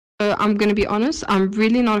I'm going to be honest, I'm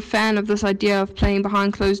really not a fan of this idea of playing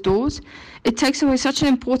behind closed doors. It takes away such an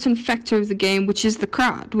important factor of the game, which is the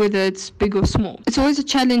crowd, whether it's big or small. It's always a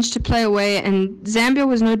challenge to play away, and Zambia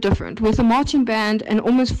was no different. With a marching band and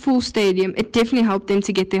almost full stadium, it definitely helped them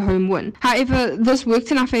to get their home win. However, this worked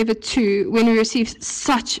in our favour too when we received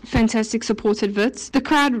such fantastic supported vits. The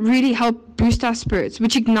crowd really helped boost our spirits,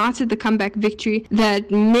 which ignited the comeback victory that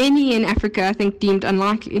many in Africa, I think, deemed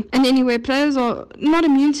unlikely. And anyway, players are not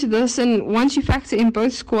immune to this, and once you factor in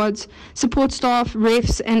both squads, support staff,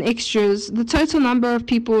 refs and extras, the total number of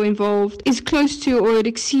people involved is close to or it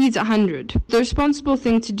exceeds 100. The responsible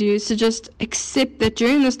thing to do is to just accept that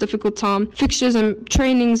during this difficult time, fixtures and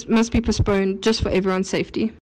trainings must be postponed just for everyone's safety.